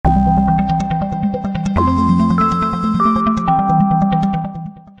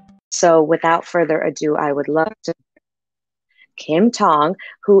So without further ado, I would love to Kim Tong,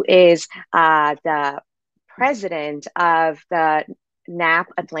 who is the president of the NAAAP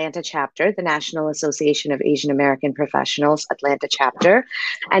Atlanta chapter, the National Association of Asian American Professionals Atlanta chapter.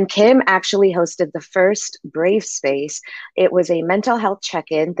 And Kim actually hosted the first Brave Space. It was a mental health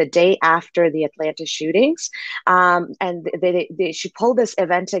check-in the day after the Atlanta shootings. And she pulled this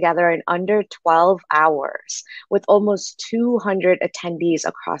event together in under 12 hours with almost 200 attendees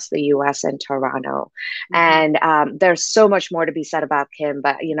across the US and Toronto. And there's so much more to be said about Kim,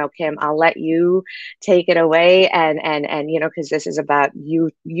 but Kim, I'll let you take it away, and because this is about you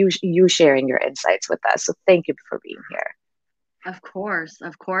sharing your insights with us. So thank you for being here. Of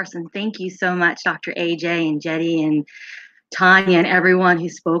course, and thank you so much, Dr. AJ and Jetty and Tanya and everyone who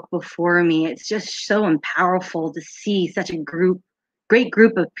spoke before me. It's just so powerful to see such a great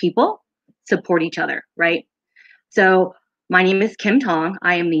group of people support each other, right? So my name is Kim Tong.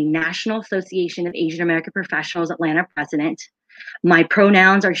 I am the National Association of Asian American Professionals Atlanta president. My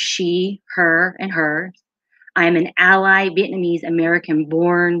pronouns are she, her, and hers. I am an ally Vietnamese American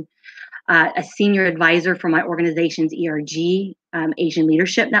born, a senior advisor for my organization's ERG, Asian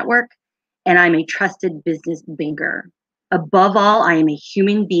Leadership Network, and I'm a trusted business banker. Above all, I am a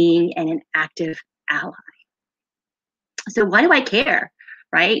human being and an active ally. So why do I care,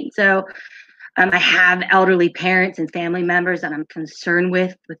 right? So I have elderly parents and family members that I'm concerned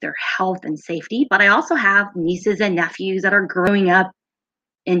with their health and safety, but I also have nieces and nephews that are growing up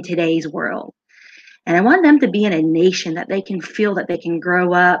in today's world. And I want them to be in a nation that they can feel that they can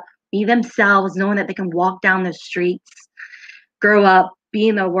grow up, be themselves, knowing that they can walk down the streets, grow up, be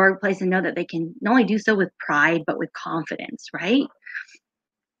in the workplace, and know that they can not only do so with pride, but with confidence, right?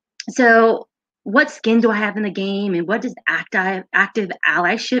 So what skin do I have in the game, and what does active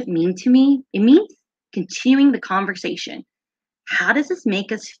allyship mean to me? It means continuing the conversation. How does this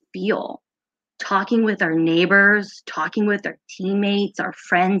make us feel? Talking with our neighbors, talking with our teammates, our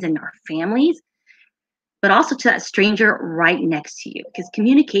friends, and our families, but also to that stranger right next to you. Because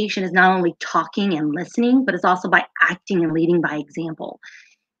communication is not only talking and listening, but it's also by acting and leading by example.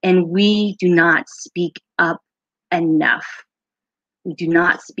 And we do not speak up enough. We do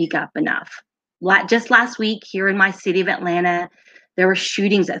not speak up enough. Just last week here in my city of Atlanta, there were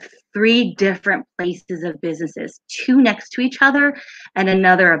shootings at 3 different places of businesses, 2 next to each other and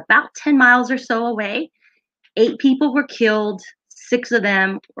another about 10 miles or so away. 8 people were killed. 6 of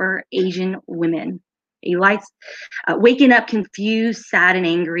them were Asian women. Waking up confused, sad, and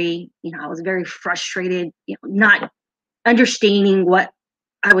angry. I was very frustrated, not understanding what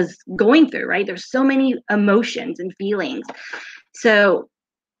I was going through, right? There's so many emotions and feelings. So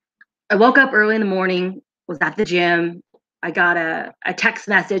I woke up early in the morning, was at the gym. I got a text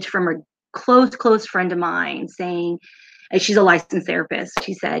message from a close friend of mine saying, and she's a licensed therapist.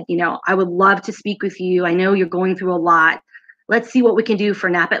 She said, I would love to speak with you. I know you're going through a lot. Let's see what we can do for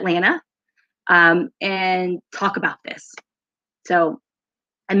NAAAP Atlanta. And talk about this. So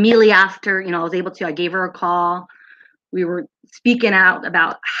immediately after, I gave her a call. We were speaking out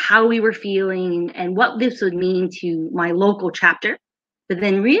about how we were feeling and what this would mean to my local chapter. But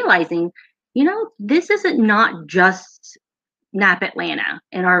then realizing, this isn't not just NAAAP Atlanta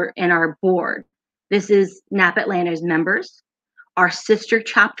and our board. This is NAAAP Atlanta's members, our sister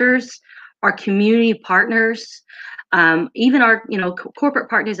chapters, our community partners, even our corporate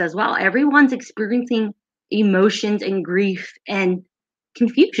partners as well. Everyone's experiencing emotions and grief and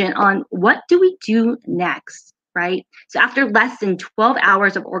confusion on what do we do next, right? So after less than 12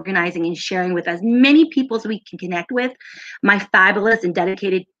 hours of organizing and sharing with as many people as we can connect with, my fabulous and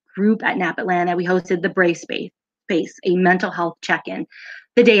dedicated group at NAAAP Atlanta, we hosted the Brave Space, a mental health check-in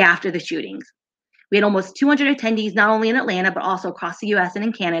the day after the shootings. We had almost 200 attendees, not only in Atlanta, but also across the US and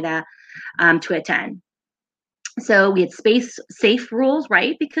in Canada to attend. So we had safe rules,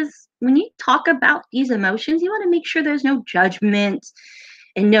 right? Because when you talk about these emotions, you want to make sure there's no judgment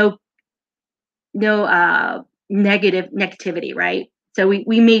and no negativity, right? So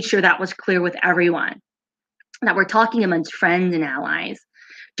we made sure that was clear with everyone, that we're talking amongst friends and allies.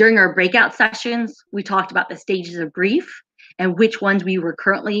 During our breakout sessions, we talked about the stages of grief and which ones we were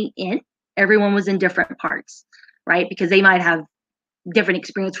currently in. Everyone was in different parts, right? Because they might have different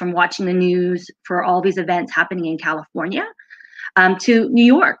experience from watching the news for all these events happening in California to New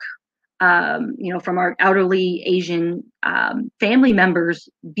York, from our elderly Asian family members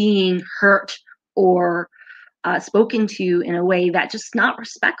being hurt or spoken to in a way that just not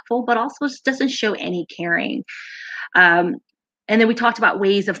respectful, but also just doesn't show any caring. And then we talked about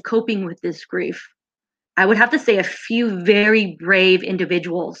ways of coping with this grief. I would have to say a few very brave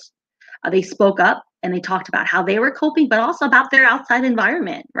individuals. They spoke up, and they talked about how they were coping, but also about their outside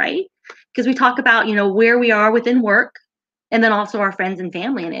environment, right? Because we talk about, where we are within work, and then also our friends and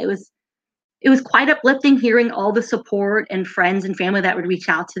family. And it was quite uplifting hearing all the support and friends and family that would reach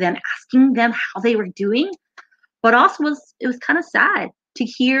out to them, asking them how they were doing. But also it was kind of sad to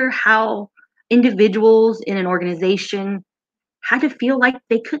hear how individuals in an organization had to feel like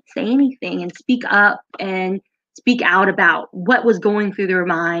they couldn't say anything and speak up and speak out about what was going through their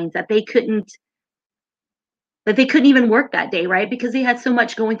minds, that they couldn't even work that day, right? Because they had so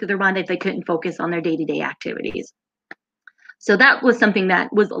much going through their mind that they couldn't focus on their day-to-day activities. So that was something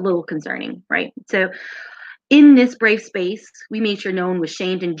that was a little concerning, right? So in this brave space, we made sure no one was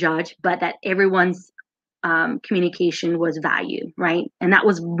shamed and judged, but that everyone's communication was valued, right? And that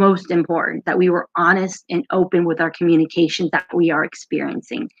was most important, that we were honest and open with our communications that we are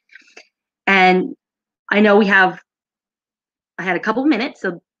experiencing. And I know I had a couple of minutes,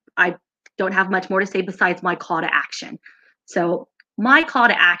 so I don't have much more to say besides my call to action. So my call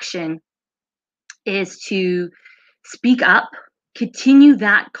to action is to speak up, continue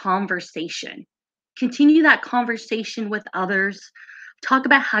that conversation with others, talk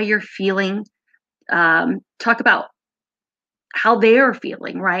about how you're feeling, talk about how they're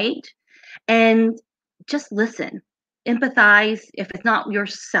feeling, right? And just listen, empathize. If it's not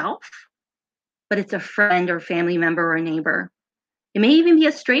yourself, but it's a friend or family member or a neighbor, it may even be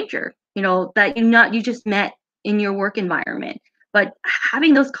a stranger, that you just met in your work environment. But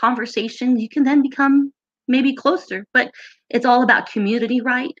having those conversations, you can then become maybe closer. But it's all about community,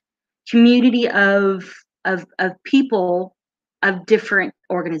 right? Community of people of different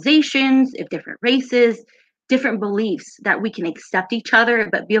organizations, of different races, different beliefs, that we can accept each other,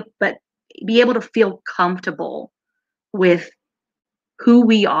 but be able to feel comfortable with who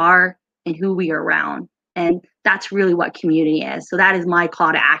we are and who we are around. And that's really what community is. So that is my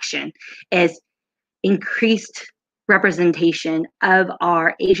call to action, is increased representation of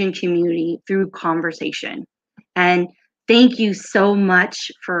our Asian community through conversation. And thank you so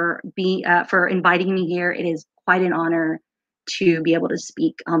much for inviting me here. It is quite an honor to be able to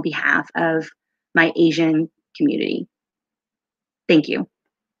speak on behalf of my Asian community. Thank you.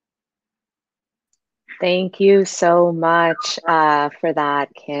 Thank you so much for that,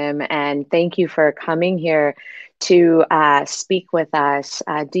 Kim. And thank you for coming here to speak with us.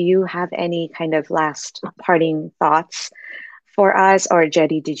 Do you have any kind of last parting thoughts for us? Or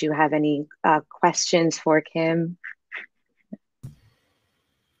Jetty, did you have any questions for Kim?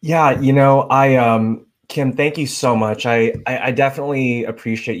 Yeah, Kim, thank you so much. I definitely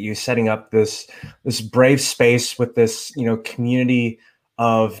appreciate you setting up this brave space with this, community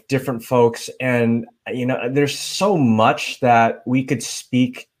of different folks. And, there's so much that we could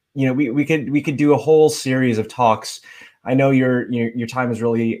speak, we could do a whole series of talks. I know your time is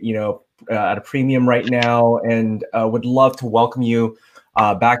really, at a premium right now, and would love to welcome you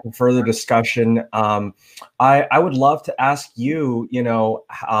back for further discussion. I would love to ask you,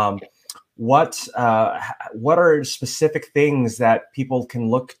 what are specific things that people can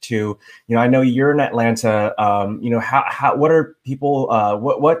look to? I know you're in Atlanta. What are people?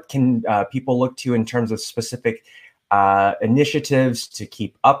 What can people look to in terms of specific initiatives to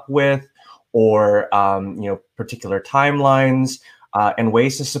keep up with, or particular timelines and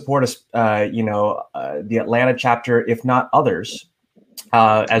ways to support us? The Atlanta chapter, if not others,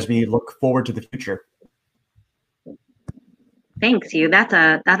 as we look forward to the future. Thanks, you. That's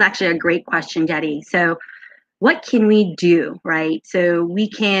actually a great question, Jetty. So what can we do, right? So we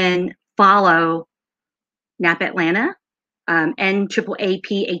can follow NAAAP Atlanta,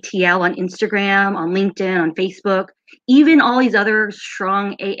 NAAAP ATL on Instagram, on LinkedIn, on Facebook, even all these other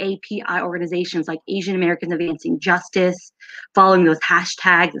strong AAPI organizations like Asian Americans Advancing Justice, following those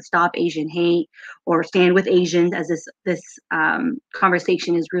hashtags, Stop Asian Hate or Stand with Asians, as this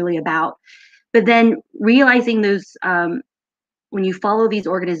conversation is really about. But then realizing those, when you follow these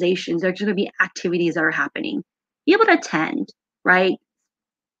organizations, there's going to be activities that are happening. Be able to attend, right?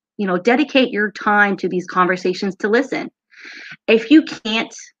 Dedicate your time to these conversations to listen. If you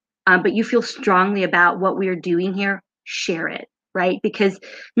can't, but you feel strongly about what we are doing here, share it, right? Because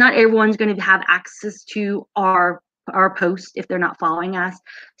not everyone's going to have access to our post if they're not following us.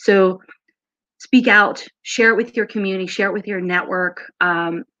 So speak out, share it with your community, share it with your network,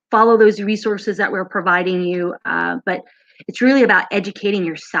 follow those resources that we're providing you. But it's really about educating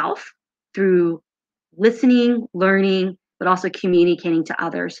yourself through listening, learning, but also communicating to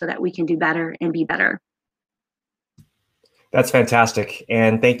others so that we can do better and be better. That's fantastic,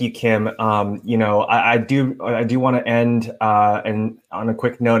 and thank you, Kim. I do want to end and on a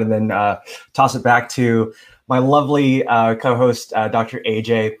quick note, and then toss it back to my lovely co-host, Dr.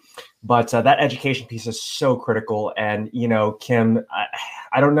 AJ. But that education piece is so critical. And, you know, Kim,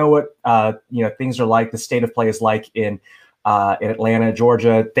 I don't know what, you know, things are like, the state of play is like in Atlanta,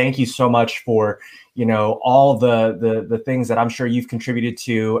 Georgia. Thank you so much for, you know, all the things that I'm sure you've contributed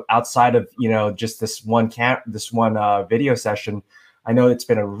to outside of, you know, just this one video session. I know it's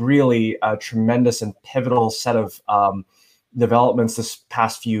been a really tremendous and pivotal set of developments this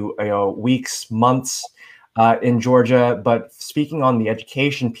past few weeks, months in Georgia. But speaking on the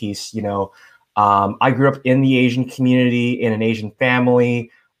education piece, you know, I grew up in the Asian community, in an Asian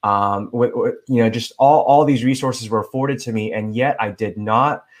family. You know, just all these resources were afforded to me, and yet I did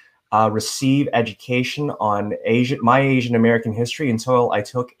not receive education on my Asian American history until I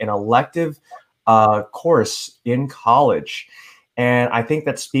took an elective course in college. And I think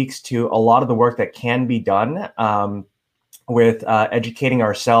that speaks to a lot of the work that can be done with educating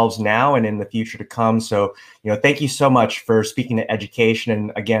ourselves now and in the future to come. So, you know, thank you so much for speaking to education,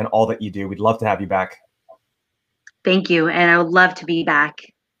 and again, all that you do. We'd love to have you back. Thank you. And I would love to be back.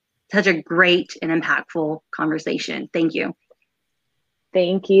 Such a great and impactful conversation. Thank you.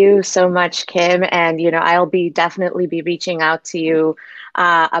 Thank you so much, Kim. And, you know, I'll definitely be reaching out to you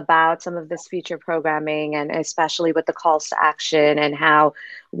about some of this future programming, and especially with the calls to action and how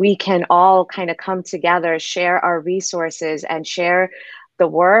we can all kind of come together, share our resources, and share the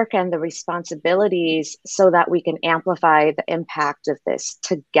work and the responsibilities so that we can amplify the impact of this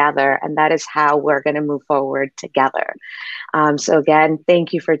together. And that is how we're going to move forward together. So again,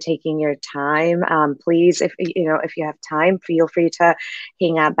 thank you for taking your time. Please, if you have time, feel free to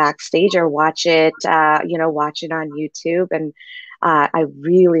hang out backstage or watch it, watch it on YouTube. And I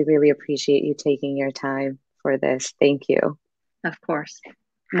really, really appreciate you taking your time for this. Thank you. Of course.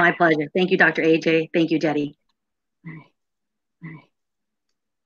 My pleasure. Thank you, Dr. AJ. Thank you, Jetty. All right. All right.